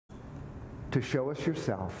to show us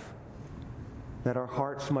yourself, that our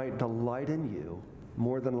hearts might delight in you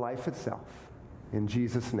more than life itself. In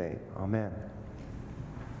Jesus' name, amen.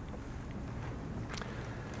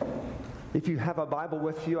 If you have a Bible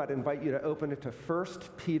with you, I'd invite you to open it to 1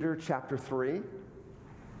 Peter chapter 3.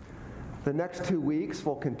 The next 2 weeks,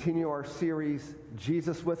 we'll continue our series,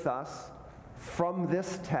 Jesus with Us, from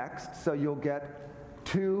this text. So you'll get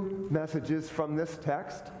 2 messages from this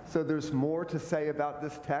text. So there's more to say about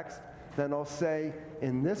this text than I'll say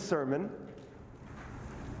in this sermon.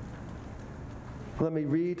 Let me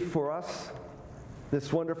read for us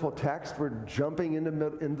this wonderful text. We're jumping into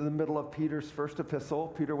the middle of Peter's first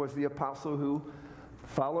epistle. Peter was the apostle who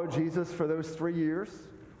followed Jesus for those 3 years,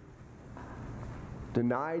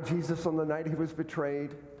 denied Jesus on the night he was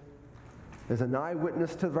betrayed, as an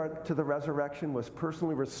eyewitness to the resurrection, was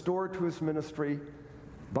personally restored to his ministry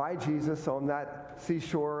by Jesus on that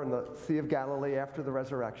seashore in the Sea of Galilee after the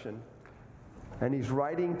resurrection. And he's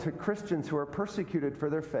writing to Christians who are persecuted for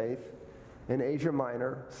their faith in Asia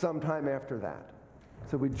Minor sometime after that.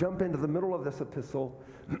 So we jump into the middle of this epistle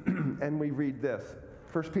and we read this,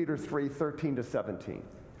 1 Peter 3, 13 to 17.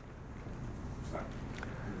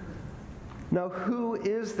 Now who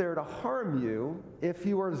is there to harm you if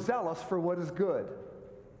you are zealous for what is good?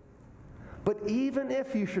 But even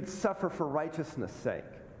if you should suffer for righteousness' sake,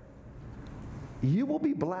 you will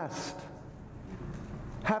be blessed.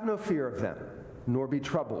 Have no fear of them, nor be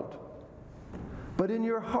troubled. But in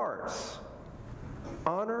your hearts,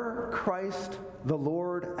 honor Christ the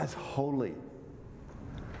Lord as holy,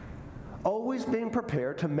 always being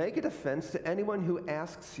prepared to make a defense to anyone who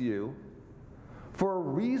asks you for a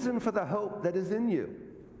reason for the hope that is in you.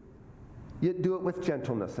 Yet do it with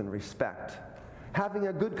gentleness and respect, having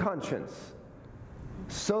a good conscience,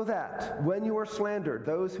 so that when you are slandered,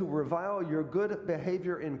 those who revile your good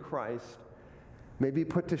behavior in Christ may be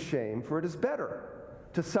put to shame, for it is better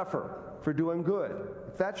to suffer for doing good,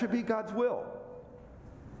 if that should be God's will,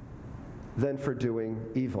 than for doing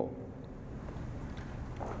evil.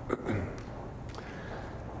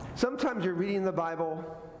 Sometimes you're reading the Bible,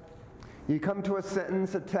 you come to a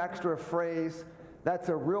sentence, a text, or a phrase that's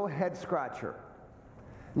a real head scratcher.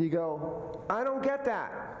 And you go, I don't get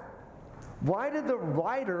that. Why did the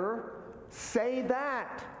writer say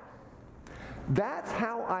that? That's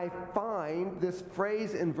how I find this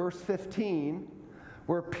phrase in verse 15,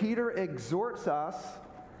 where Peter exhorts us,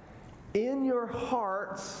 in your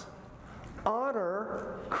hearts,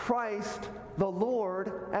 honor Christ the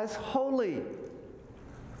Lord as holy.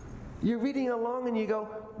 You're reading along and you go,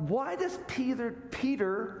 why does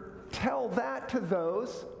Peter tell that to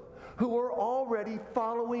those who are already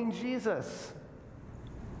following Jesus?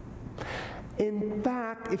 In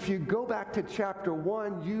fact, if you go back to chapter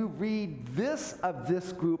 1, you read this of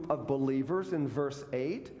this group of believers in verse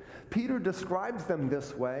 8. Peter describes them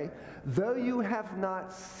this way: though you have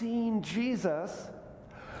not seen Jesus,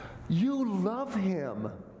 you love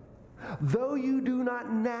him. Though you do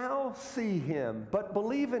not now see him, but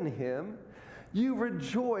believe in him, you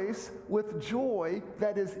rejoice with joy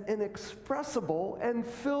that is inexpressible and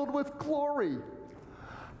filled with glory.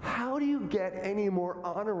 How do you get any more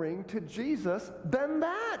honoring to Jesus than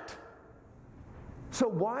that? So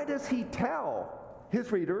why does he tell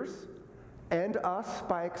his readers, and us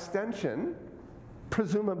by extension,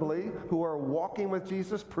 presumably, who are walking with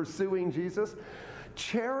Jesus, pursuing Jesus,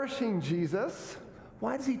 cherishing Jesus,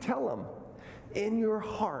 why does he tell them? In your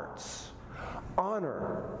hearts,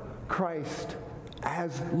 honor Christ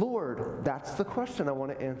as Lord. That's the question I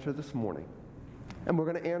want to answer this morning. And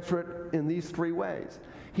we're going to answer it in these 3 ways.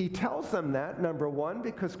 He tells them that, number 1,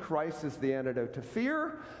 because Christ is the antidote to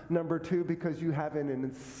fear. Number 2, because you have an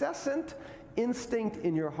incessant instinct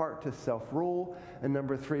in your heart to self-rule. And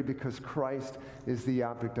number 3, because Christ is the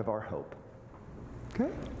object of our hope.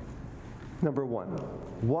 Okay? Number 1,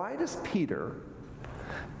 why does Peter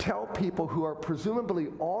tell people who are presumably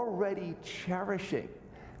already cherishing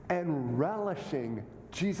and relishing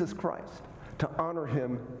Jesus Christ to honor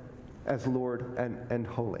him as Lord and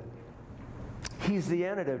holy? He's the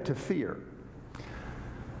antidote to fear.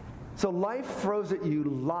 So life throws at you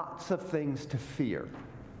lots of things to fear.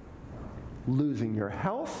 Losing your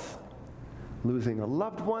health, losing a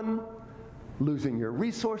loved one, losing your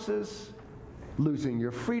resources, losing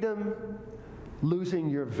your freedom, losing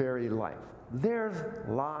your very life. There's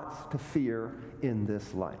lots to fear in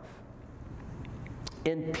this life.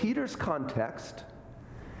 In Peter's context,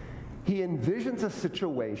 he envisions a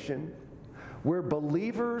situation where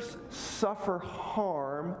believers suffer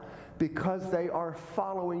harm because they are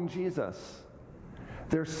following Jesus.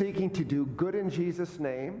 They're seeking to do good in Jesus'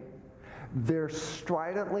 name. They're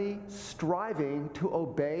stridently striving to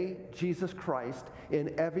obey Jesus Christ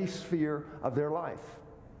in every sphere of their life.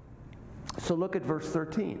 So look at verse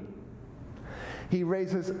 13. He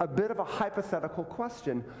raises a bit of a hypothetical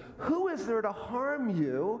question. Who is there to harm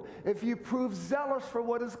you if you prove zealous for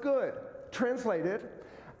what is good? Translated,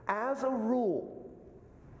 as a rule,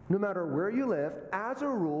 no matter where you live, as a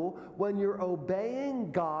rule, when you're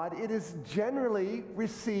obeying God, it is generally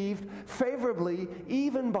received favorably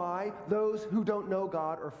even by those who don't know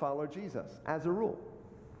God or follow Jesus, as a rule.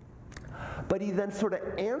 But he then sort of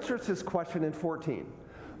answers his question in 14.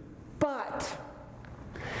 But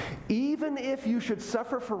even if you should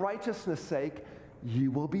suffer for righteousness' sake,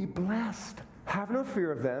 you will be blessed. Have no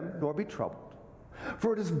fear of them, nor be troubled.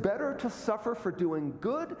 For it is better to suffer for doing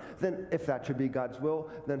good, than, if that should be God's will,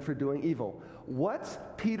 than for doing evil. What's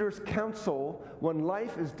Peter's counsel when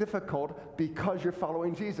life is difficult because you're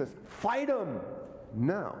following Jesus? Fight him.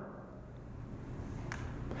 No.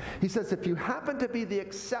 He says, if you happen to be the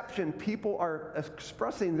exception, people are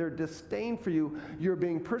expressing their disdain for you, you're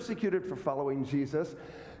being persecuted for following Jesus,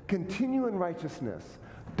 continue in righteousness.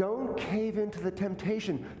 Don't cave into the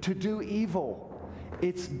temptation to do evil.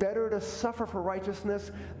 It's better to suffer for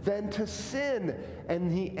righteousness than to sin.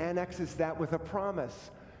 And he annexes that with a promise.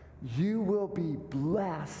 You will be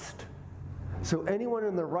blessed. So anyone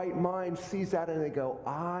in the right mind sees that and they go,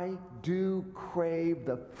 I do crave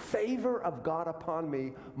the favor of God upon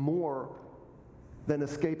me more than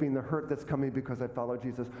escaping the hurt that's coming because I follow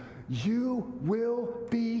Jesus. You will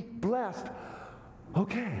be blessed.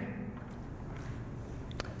 Okay.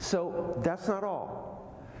 So that's not all.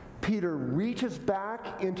 Peter reaches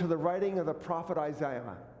back into the writing of the prophet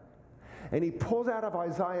Isaiah, and he pulls out of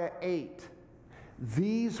Isaiah 8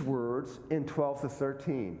 these words in 12 to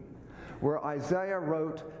 13, where Isaiah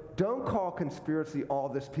wrote, don't call conspiracy all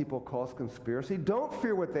this people calls conspiracy. Don't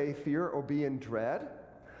fear what they fear or be in dread.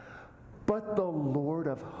 But the Lord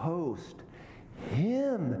of hosts,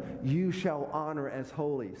 him you shall honor as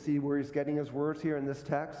holy. See where he's getting his words here in this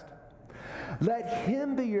text? Let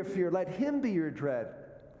him be your fear. Let him be your dread.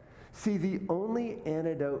 See, the only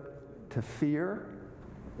antidote to fear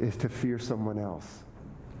is to fear someone else.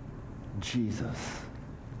 Jesus.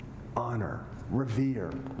 Honor,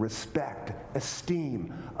 revere, respect,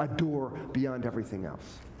 esteem, adore beyond everything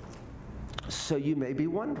else. So you may be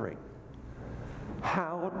wondering,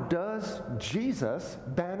 how does Jesus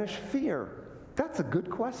banish fear? That's a good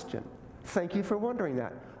question. Thank you for wondering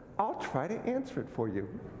that. I'll try to answer it for you.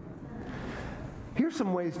 Here's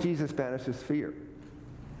some ways Jesus banishes fear.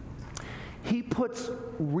 He puts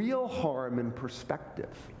real harm in perspective.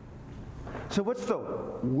 So what's the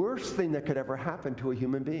worst thing that could ever happen to a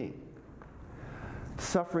human being?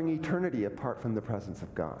 Suffering eternity apart from the presence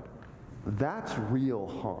of God. That's real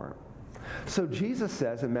harm. So Jesus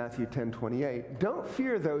says in Matthew 10:28, don't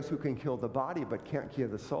fear those who can kill the body but can't kill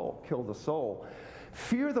the soul.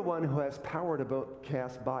 Fear the one who has power to both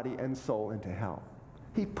cast body and soul into hell.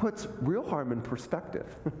 He puts real harm in perspective.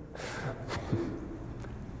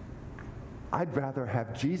 I'd rather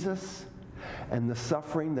have Jesus and the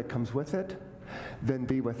suffering that comes with it than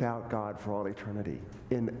be without God for all eternity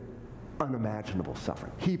in unimaginable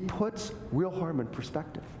suffering. He puts real harm in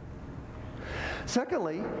perspective.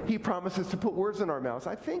 Secondly, he promises to put words in our mouths.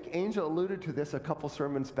 I think Angel alluded to this a couple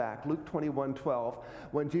sermons back, Luke 21:12,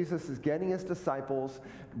 when Jesus is getting his disciples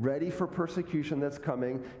ready for persecution that's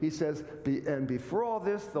coming. He says, and before all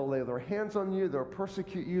this, they'll lay their hands on you, they'll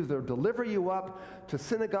persecute you, they'll deliver you up to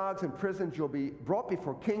synagogues and prisons. You'll be brought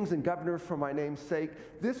before kings and governors for my name's sake.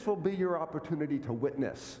 This will be your opportunity to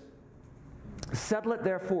witness. Settle it,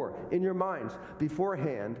 therefore, in your minds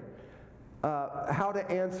beforehand, how to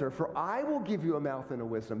answer, for I will give you a mouth and a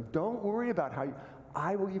wisdom. Don't worry about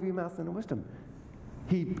I will give you a mouth and a wisdom.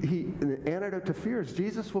 The antidote to fear is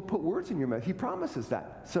Jesus will put words in your mouth. He promises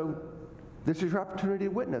that. So this is your opportunity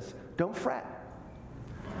to witness. Don't fret.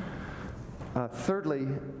 Thirdly,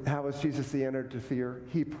 how is Jesus the antidote to fear?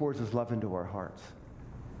 He pours his love into our hearts.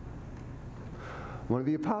 One of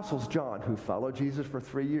the apostles, John, who followed Jesus for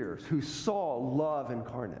 3 years, who saw love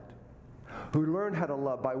incarnate, who learned how to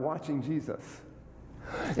love by watching Jesus,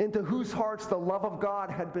 into whose hearts the love of God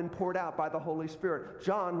had been poured out by the Holy Spirit.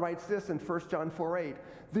 John writes this in 1 John 4:8,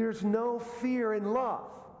 there's no fear in love,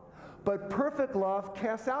 but perfect love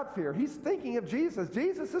casts out fear. He's thinking of Jesus.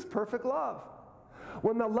 Jesus is perfect love.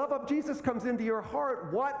 When the love of Jesus comes into your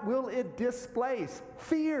heart, what will it displace?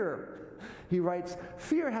 Fear. He writes,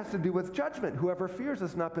 fear has to do with judgment. Whoever fears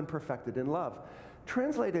has not been perfected in love.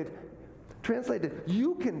 Translated,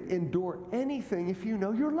 you can endure anything if you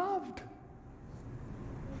know you're loved.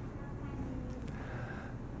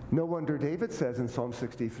 No wonder David says in Psalm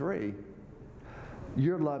 63,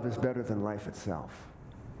 your love is better than life itself.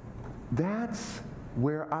 That's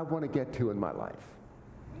where I want to get to in my life.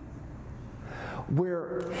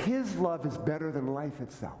 Where his love is better than life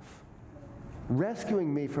itself.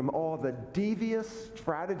 Rescuing me from all the devious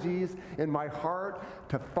strategies in my heart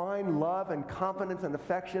to find love and confidence and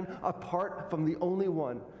affection apart from the only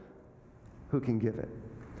one who can give it.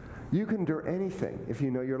 You can endure anything if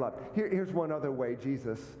you know you're loved. Here's one other way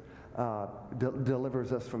Jesus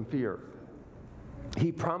delivers us from fear.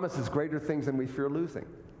 He promises greater things than we fear losing.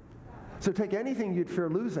 So take anything you'd fear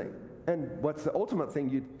losing, and what's the ultimate thing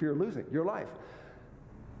you'd fear losing? Your life.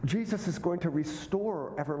 Jesus is going to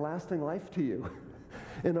restore everlasting life to you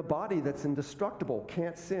in a body that's indestructible,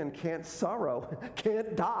 can't sin, can't sorrow,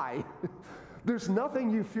 can't die. There's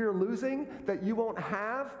nothing you fear losing that you won't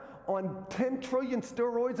have on 10 trillion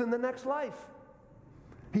steroids in the next life.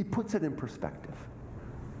 He puts it in perspective.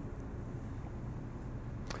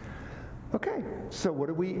 Okay, so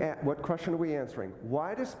what question are we answering?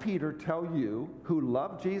 Why does Peter tell you who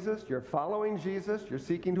love Jesus, you're following Jesus, you're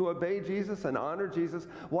seeking to obey Jesus and honor Jesus,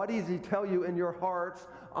 why does he tell you in your hearts,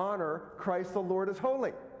 honor Christ the Lord is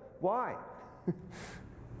holy? Why?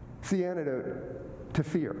 It's the antidote to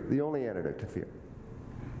fear, the only antidote to fear.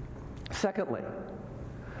 Secondly,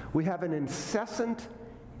 we have an incessant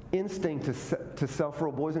instinct to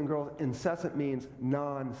self-rule. Boys and girls, incessant means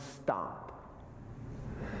non-stop.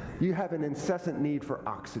 You have an incessant need for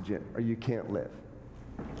oxygen, or you can't live.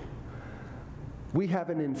 We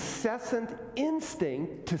have an incessant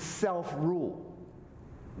instinct to self-rule.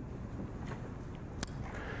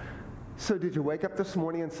 So did you wake up this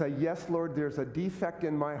morning and say, yes, Lord, there's a defect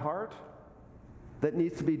in my heart that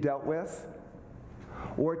needs to be dealt with?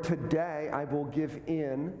 Or today I will give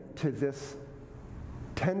in to this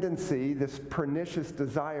tendency, this pernicious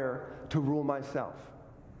desire to rule myself.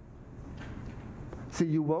 See,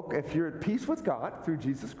 if you're at peace with God through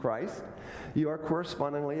Jesus Christ, you are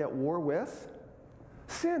correspondingly at war with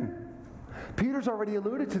sin. Peter's already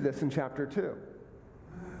alluded to this in chapter 2.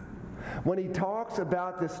 When he talks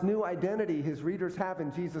about this new identity his readers have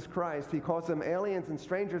in Jesus Christ, he calls them aliens and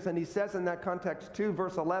strangers, and he says in that context 2,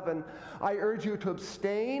 verse 11, I urge you to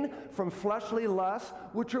abstain from fleshly lusts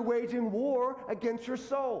which are waging war against your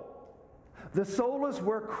soul. The soul is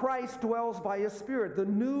where Christ dwells by his Spirit, the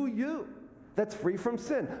new you that's free from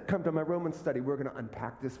sin. Come to my Romans study. We're going to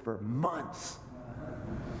unpack this for months.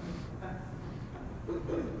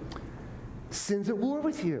 Sin's at war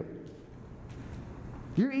with you.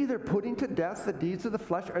 You're either putting to death the deeds of the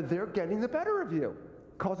flesh or they're getting the better of you,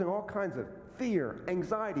 causing all kinds of fear,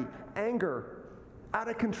 anxiety, anger, out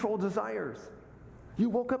of control desires. You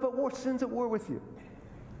woke up at war. Sin's at war with you.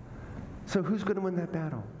 So who's going to win that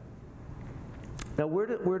battle? Now,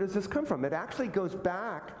 where does this come from? It actually goes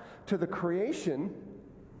back to the creation.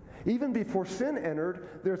 Even before sin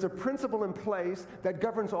entered, there's a principle in place that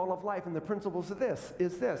governs all of life, and the principle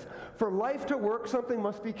is this. For life to work, something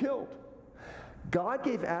must be killed. God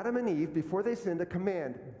gave Adam and Eve, before they sinned, a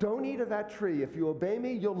command. Don't eat of that tree. If you obey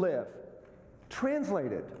me, you'll live.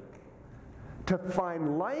 Translated, to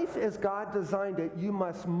find life as God designed it, you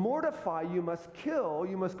must mortify, you must kill,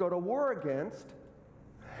 you must go to war against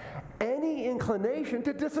any inclination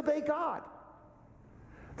to disobey God.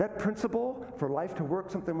 That principle, for life to work,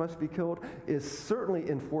 something must be killed, is certainly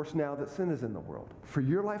enforced now that sin is in the world. For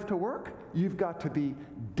your life to work, you've got to be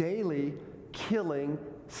daily killing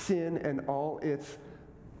sin and all its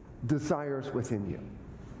desires within you.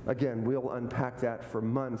 Again, we'll unpack that for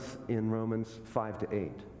months in Romans 5 to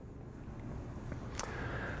 8.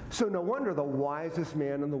 So no wonder the wisest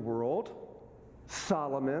man in the world,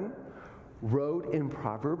 Solomon, wrote in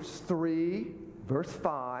Proverbs 3, verse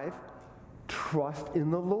 5, trust in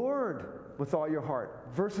the Lord with all your heart.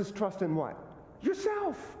 Versus trust in what?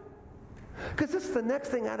 Yourself. Because this is the next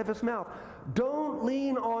thing out of his mouth. Don't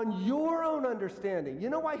lean on your own understanding. You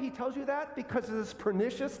know why he tells you that? Because of this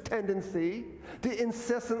pernicious tendency to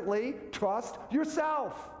incessantly trust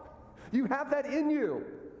yourself. You have that in you.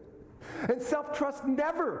 And self-trust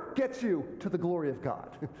never gets you to the glory of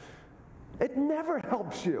God. It never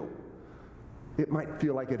helps you. It might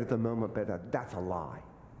feel like it at the moment, but that's a lie.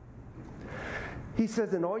 He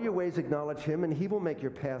says, in all your ways acknowledge him, and he will make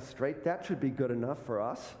your path straight. That should be good enough for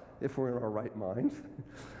us, if we're in our right minds.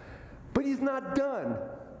 But he's not done.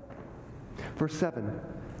 Verse 7,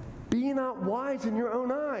 be not wise in your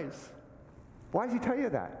own eyes. Why does he tell you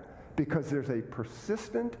that? Because there's a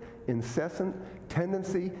persistent, incessant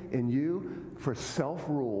tendency in you for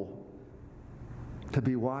self-rule, to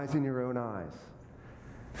be wise in your own eyes.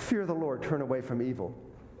 Fear the Lord, turn away from evil.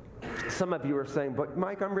 Some of you are saying, but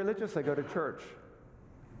Mike, I'm religious, I go to church.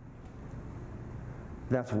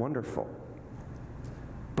 That's wonderful.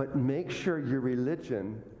 But make sure your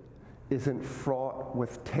religion isn't fraught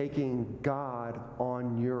with taking God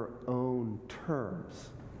on your own terms.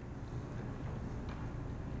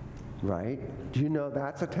 Right? Do you know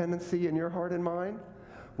that's a tendency in your heart and mind?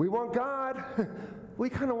 We want God. We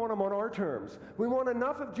kind of want him on our terms. We want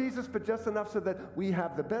enough of Jesus, but just enough so that we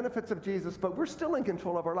have the benefits of Jesus, but we're still in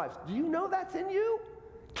control of our lives. Do you know that's in you?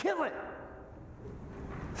 Kill it.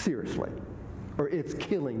 Seriously. Or it's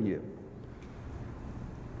killing you.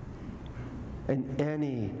 And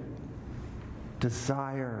any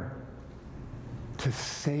desire to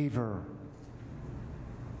savor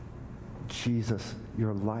Jesus,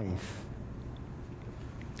 your life.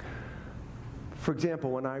 For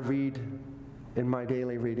example, when I read in my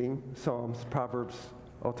daily reading, Psalms, Proverbs,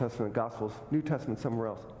 Old Testament, Gospels, New Testament, somewhere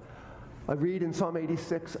else, I read in Psalm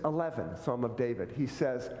 86:11, Psalm of David, he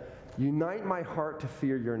says, "Unite my heart to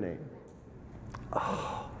fear your name."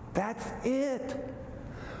 Oh, that's it.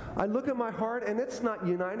 I look at my heart and it's not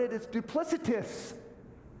united, it's duplicitous.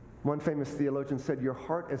 One famous theologian said, your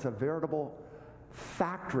heart is a veritable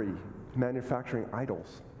factory manufacturing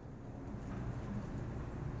idols.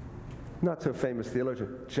 Not so famous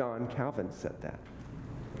theologian, John Calvin said that.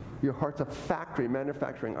 Your heart's a factory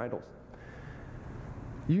manufacturing idols.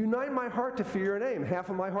 Unite my heart to fear your name. Half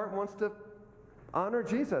of my heart wants to honor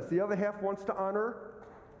Jesus. The other half wants to honor,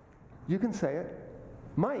 you can say it,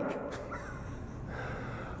 Mike.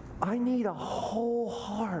 I need a whole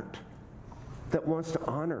heart that wants to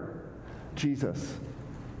honor Jesus.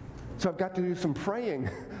 So I've got to do some praying,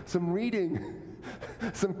 some reading,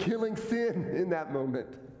 some killing sin in that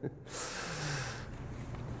moment.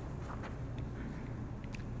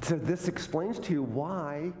 So this explains to you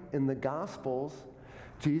why in the Gospels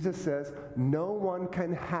Jesus says no one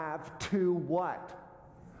can have two what?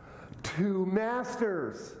 Two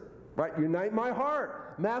masters. Right? Unite my heart.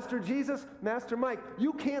 Master Jesus, Master Mike.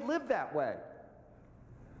 You can't live that way.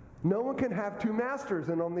 No one can have two masters.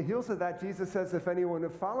 And on the heels of that, Jesus says, if anyone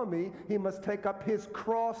would follow me, he must take up his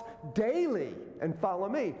cross daily and follow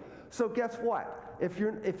me. So guess what? If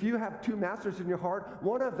you have two masters in your heart,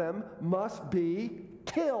 one of them must be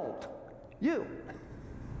killed. You.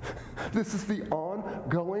 This is the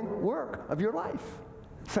ongoing work of your life.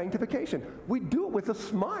 Sanctification. We do it with a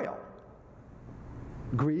smile.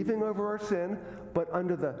 Grieving over our sin, but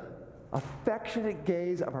under the affectionate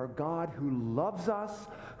gaze of our God who loves us,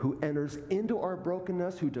 who enters into our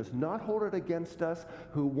brokenness, who does not hold it against us,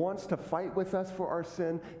 who wants to fight with us for our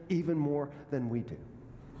sin even more than we do.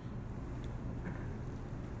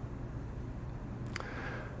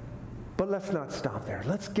 But let's not stop there.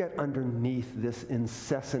 Let's get underneath this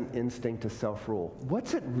incessant instinct to self-rule.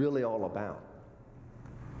 What's it really all about?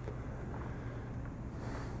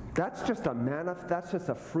 That's just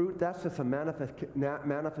a fruit, that's just a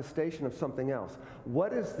manifestation of something else.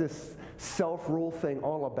 What is this self-rule thing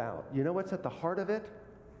all about? You know what's at the heart of it?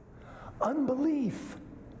 Unbelief.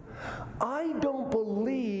 I don't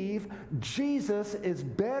believe Jesus is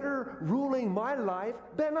better ruling my life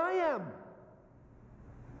than I am.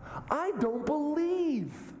 I don't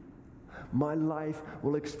believe my life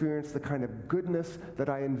will experience the kind of goodness that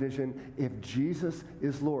I envision if Jesus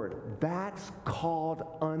is Lord. That's called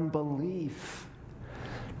unbelief.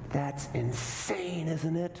 That's insane,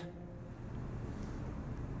 isn't it?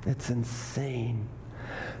 It's insane.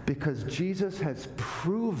 Because Jesus has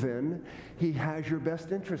proven he has your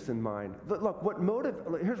best interest in mind. Look,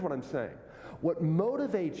 here's what I'm saying. What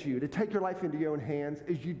motivates you to take your life into your own hands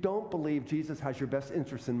is you don't believe Jesus has your best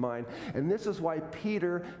interest in mind. And this is why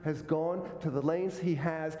Peter has gone to the lengths he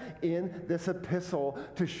has in this epistle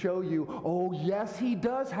to show you, oh yes, he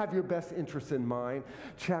does have your best interest in mind.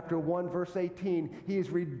 Chapter 1, verse 18, he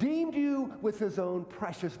has redeemed you with his own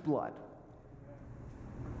precious blood.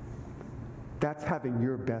 That's having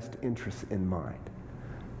your best interest in mind.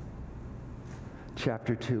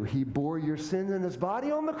 Chapter 2, he bore your sins in his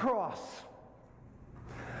body on the cross.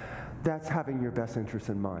 That's having your best interest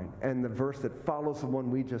in mind. And the verse that follows the one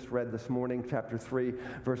we just read this morning, chapter 3,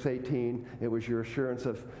 verse 18, it was your assurance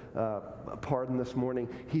of pardon this morning.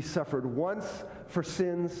 He suffered once for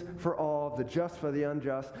sins for all, the just for the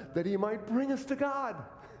unjust, that he might bring us to God.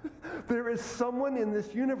 There is someone in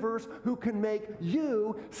this universe who can make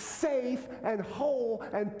you safe and whole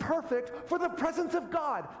and perfect for the presence of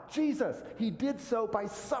God. Jesus, he did so by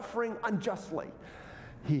suffering unjustly.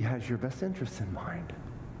 He has your best interests in mind.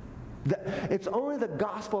 It's only the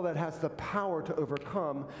gospel that has the power to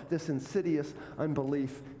overcome this insidious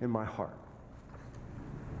unbelief in my heart.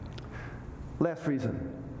 Last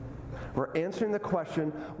reason. We're answering the question,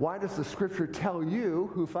 why does the scripture tell you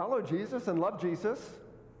who follow Jesus and love Jesus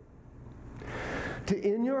to,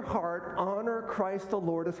 in your heart, honor Christ the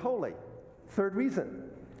Lord as holy. Third reason,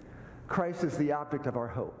 Christ is the object of our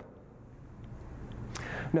hope.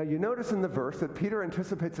 Now, you notice in the verse that Peter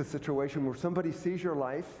anticipates a situation where somebody sees your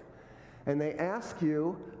life and they ask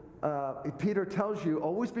you, Peter tells you,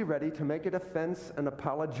 always be ready to make a defense, an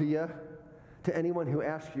apologia to anyone who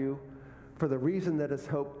asks you for the reason that is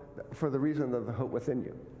hope, for the reason of the hope within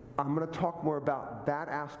you. I'm going to talk more about that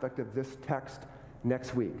aspect of this text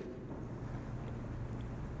next week.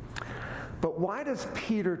 But why does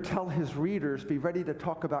Peter tell his readers, be ready to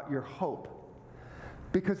talk about your hope?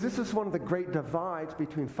 Because this is one of the great divides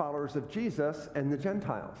between followers of Jesus and the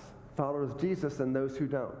Gentiles, followers of Jesus and those who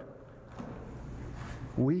don't.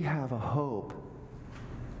 We have a hope.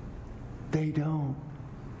 They don't.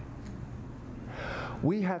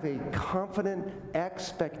 We have a confident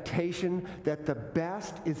expectation that the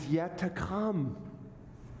best is yet to come.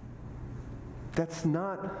 That's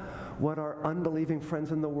not what our unbelieving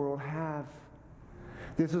friends in the world have.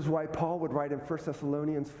 This is why Paul would write in 1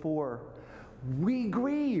 Thessalonians 4, we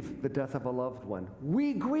grieve the death of a loved one.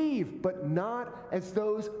 We grieve, but not as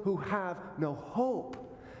those who have no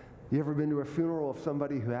hope. You ever been to a funeral of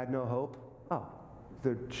somebody who had no hope? Oh,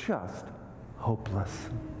 they're just hopeless.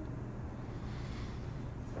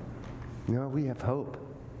 No, we have hope.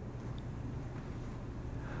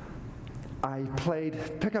 I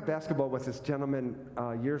played pickup basketball with this gentleman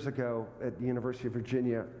years ago at the University of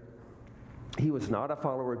Virginia. He was not a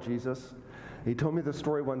follower of Jesus. He told me the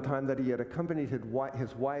story one time that he had accompanied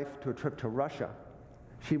his wife to a trip to Russia.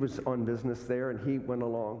 She was on business there, and he went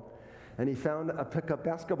along. And he found a pickup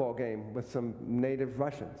basketball game with some native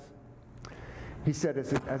Russians. He said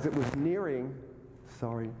as it was nearing,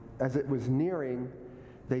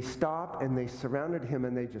 they stopped and they surrounded him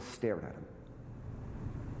and they just stared at him.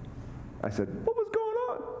 I said, what was going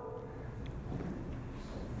on?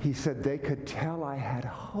 He said, they could tell I had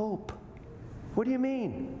hope. What do you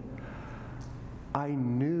mean? I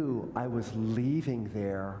knew I was leaving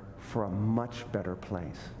there for a much better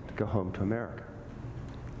place to go home to America.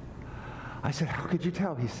 I said, how could you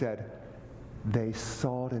tell? He said, they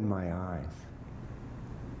saw it in my eyes.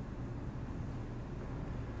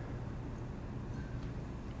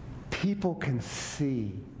 People can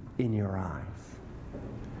see in your eyes.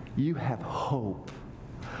 You have hope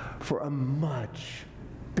for a much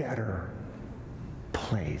better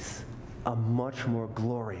place, a much more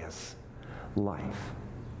glorious life.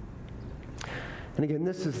 And again,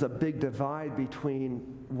 this is a big divide between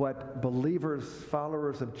what believers,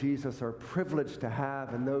 followers of Jesus are privileged to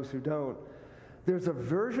have and those who don't. There's a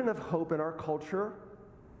version of hope in our culture,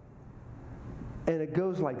 and it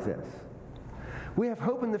goes like this. We have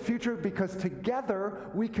hope in the future because together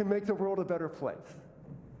we can make the world a better place.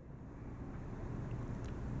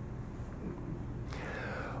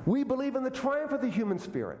 We believe in the triumph of the human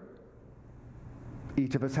spirit.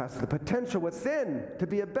 Each of us has the potential within to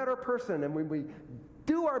be a better person, and when we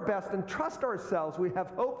do our best and trust ourselves, we have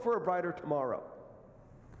hope for a brighter tomorrow.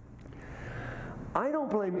 I don't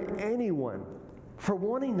blame anyone for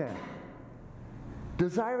wanting that,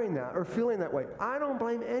 desiring that, or feeling that way. I don't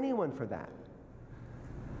blame anyone for that.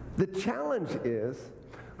 The challenge is,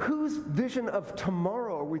 whose vision of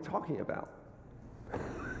tomorrow are we talking about?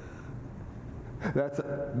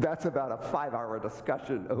 That's about a 5-hour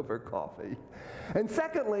discussion over coffee. And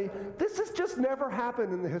secondly, this has just never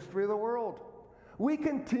happened in the history of the world. We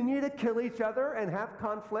continue to kill each other and have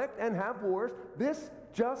conflict and have wars. This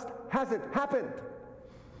just hasn't happened.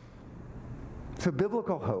 So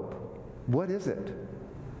biblical hope, what is it?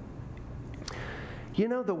 You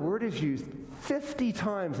know, the word is used 50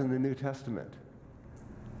 times in the New Testament.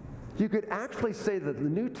 You could actually say that the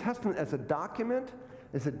New Testament as a document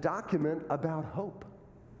is a document about hope.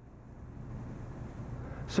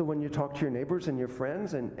 So when you talk to your neighbors and your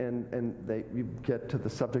friends and you get to the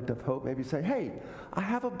subject of hope, maybe say, hey, I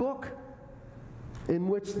have a book in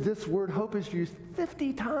which this word hope is used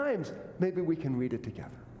 50 times. Maybe we can read it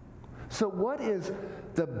together. So what is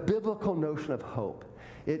the biblical notion of hope?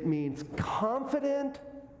 It means confident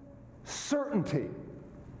certainty.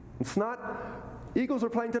 It's not, Eagles are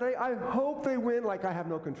playing today, I hope they win, like I have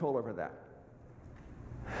no control over that.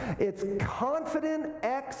 It's confident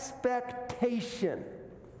expectation.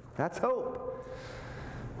 That's hope.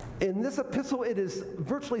 In this epistle, it is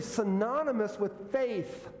virtually synonymous with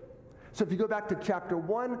faith. So if you go back to chapter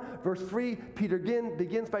 1, verse 3, Peter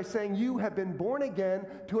begins by saying, you have been born again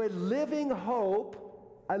to a living hope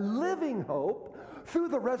through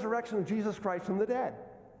the resurrection of Jesus Christ from the dead.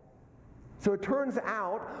 So it turns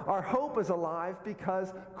out our hope is alive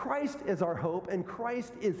because Christ is our hope and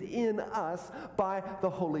Christ is in us by the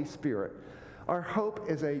Holy Spirit. Our hope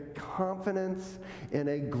is a confidence in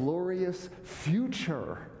a glorious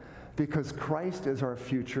future because Christ is our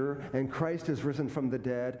future and Christ is risen from the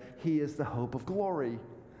dead. He is the hope of glory.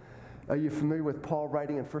 Are you familiar with Paul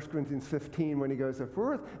writing in 1 Corinthians 15 when he goes,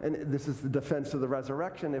 and this is the defense of the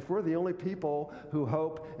resurrection, if we're the only people who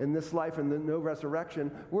hope in this life and no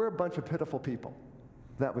resurrection, we're a bunch of pitiful people.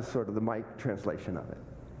 That was sort of the Mike translation of it.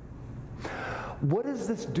 What does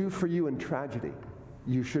this do for you in tragedy?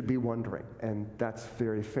 You should be wondering, and that's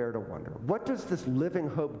very fair to wonder. What does this living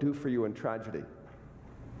hope do for you in tragedy?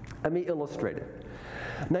 Let me illustrate it.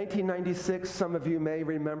 1996, some of you may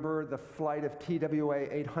remember the flight of TWA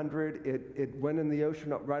 800. It went in the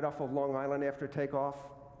ocean right off of Long Island after takeoff.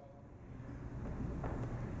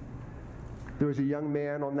 There was a young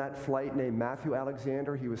man on that flight named Matthew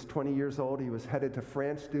Alexander. He was 20 years old. He was headed to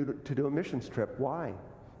France to do a missions trip. Why?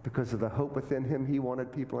 Because of the hope within him. He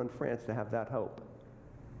wanted people in France to have that hope.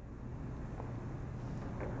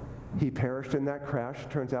 He perished in that crash.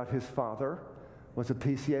 Turns out his father was a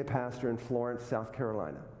PCA pastor in Florence, South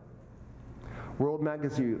Carolina. World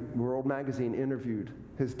Magazine interviewed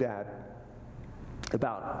his dad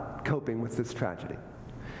about coping with this tragedy.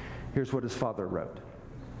 Here's what his father wrote.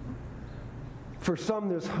 For some,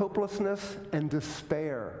 there's hopelessness and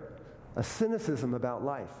despair, a cynicism about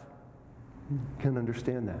life. Can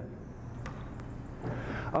understand that.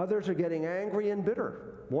 Others are getting angry and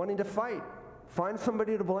bitter, wanting to fight, find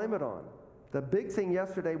somebody to blame it on. The big thing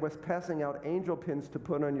yesterday was passing out angel pins to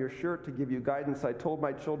put on your shirt to give you guidance. I told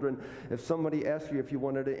my children, if somebody asked you if you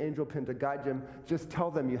wanted an angel pin to guide them, just tell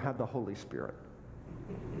them you have the Holy Spirit.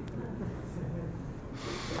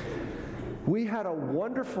 We had a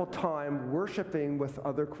wonderful time worshiping with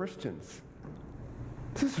other Christians.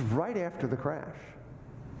 This is right after the crash.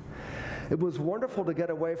 It was wonderful to get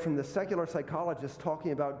away from the secular psychologists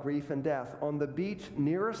talking about grief and death. On the beach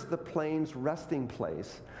nearest the plane's resting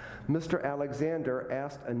place, Mr. Alexander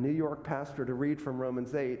asked a New York pastor to read from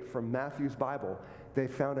Romans 8 from Matthew's Bible. They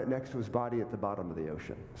found it next to his body at the bottom of the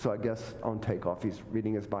ocean. So I guess on takeoff, he's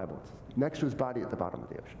reading his Bible. It's next to his body at the bottom of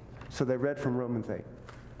the ocean. So they read from Romans 8.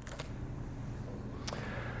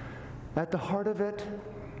 At the heart of it,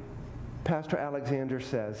 Pastor Alexander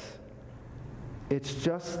says, it's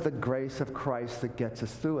just the grace of Christ that gets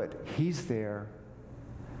us through it. He's there.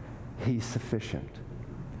 He's sufficient.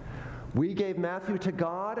 We gave Matthew to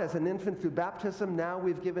God as an infant through baptism. Now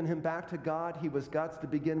we've given him back to God. He was God's to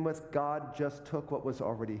begin with. God just took what was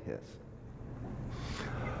already his.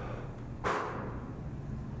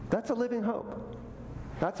 That's a living hope.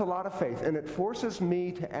 That's a lot of faith. And it forces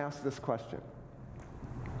me to ask this question.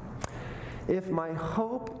 If my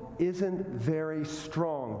hope isn't very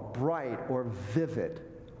strong, bright, or vivid,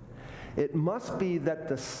 it must be that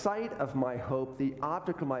the sight of my hope, the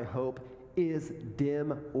object of my hope, is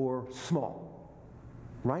dim or small.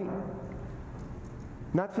 Right?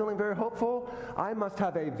 Not feeling very hopeful? I must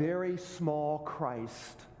have a very small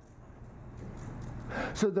Christ.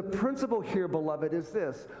 So the principle here, beloved, is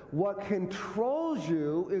this. What controls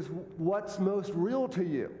you is what's most real to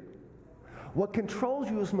you. What controls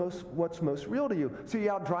you is what's most real to you. So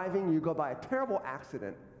you're out driving, you go by a terrible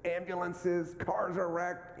accident. Ambulances, cars are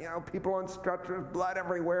wrecked, people on stretchers, blood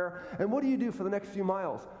everywhere. And what do you do for the next few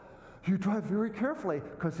miles? You drive very carefully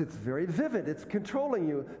because it's very vivid. It's controlling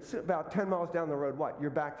you. So about 10 miles down the road, what? You're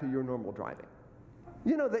back to your normal driving.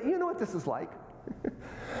 You know what this is like.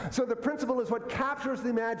 So the principle is what captures the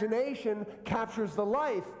imagination captures the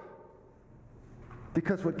life.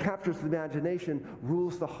 Because what captures the imagination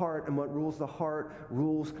rules the heart, and what rules the heart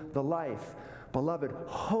rules the life. Beloved,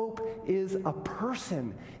 hope is a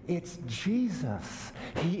person. It's Jesus.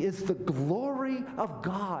 He is the glory of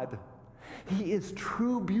God. He is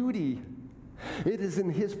true beauty. It is in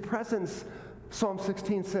his presence, Psalm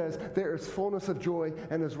 16 says, there is fullness of joy,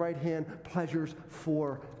 and his right hand pleasures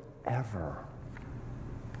forever.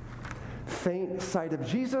 Faint sight of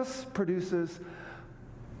Jesus produces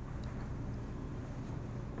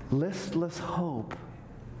listless hope.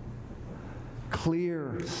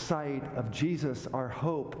 Clear sight of Jesus, our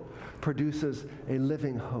hope, produces a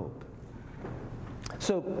living hope.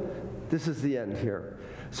 So this is the end here.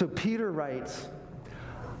 So Peter writes,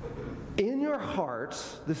 in your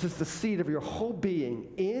hearts, this is the seed of your whole being,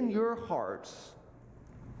 in your hearts,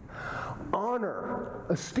 honor,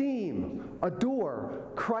 esteem, adore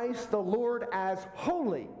Christ the Lord as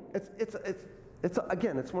holy.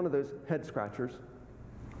 It's one of those head scratchers.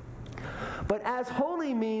 But as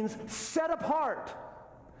holy means set apart.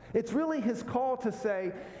 It's really his call to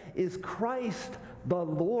say, is Christ the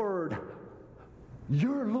Lord,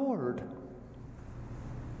 your Lord?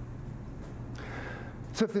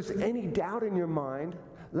 So if there's any doubt in your mind,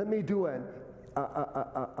 let me do an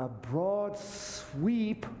a broad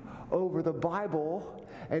sweep over the Bible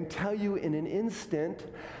and tell you in an instant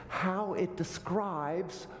how it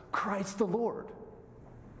describes Christ the Lord.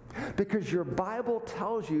 Because your Bible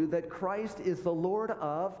tells you that Christ is the Lord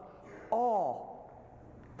of all,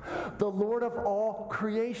 the Lord of all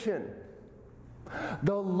creation,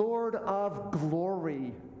 the Lord of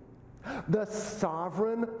glory, the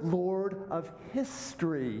sovereign Lord of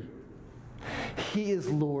history. He is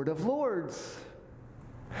Lord of lords.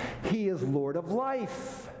 He is Lord of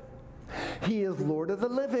life. He is Lord of the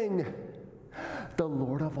living, the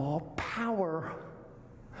Lord of all power,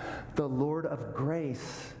 the Lord of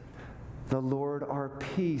grace, the Lord our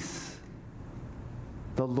peace,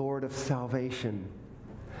 the Lord of salvation,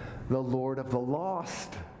 the Lord of the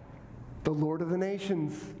lost, the Lord of the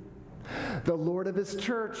nations, the Lord of his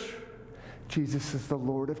church. Jesus is the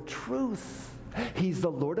Lord of truth. He's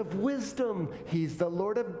the Lord of wisdom. He's the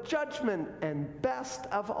Lord of judgment. And best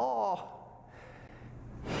of all,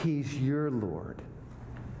 he's your Lord.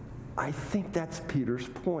 I think that's Peter's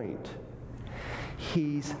point.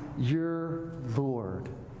 He's your Lord.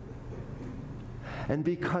 And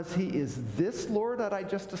because he is this Lord that I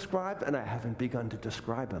just described, and I haven't begun to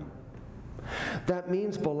describe him, that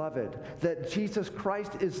means, beloved, that Jesus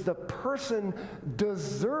Christ is the person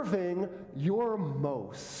deserving your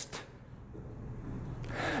most.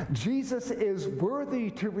 Jesus is worthy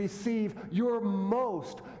to receive your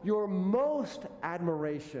most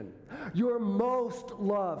admiration, your most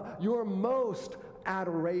love, your most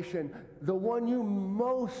adoration, the one you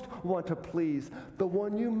most want to please, the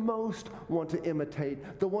one you most want to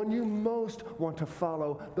imitate, the one you most want to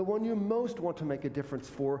follow, the one you most want to make a difference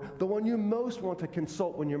for, the one you most want to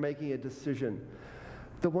consult when you're making a decision,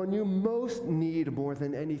 the one you most need more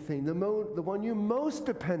than anything, the one you most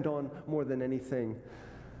depend on more than anything,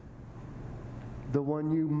 the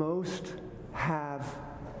one you most have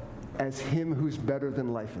as him who's better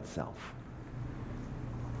than life itself.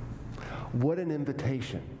 What an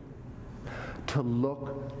invitation to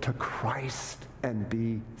look to Christ and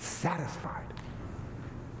be satisfied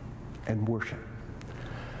and worship.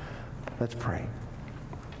 Let's pray.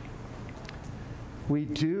 We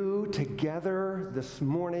do together this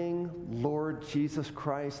morning, Lord Jesus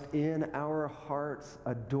Christ, in our hearts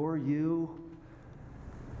adore you,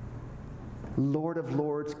 Lord of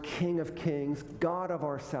lords, King of kings, God of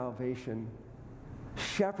our salvation,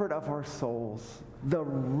 Shepherd of our souls, the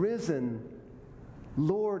risen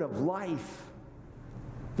Lord of life,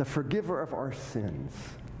 the forgiver of our sins,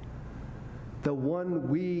 the one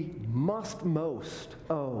we must most,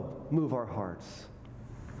 move our hearts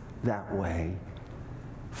that way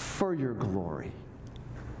for your glory.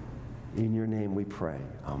 In your name we pray.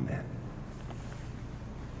 Amen.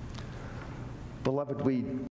 Beloved, we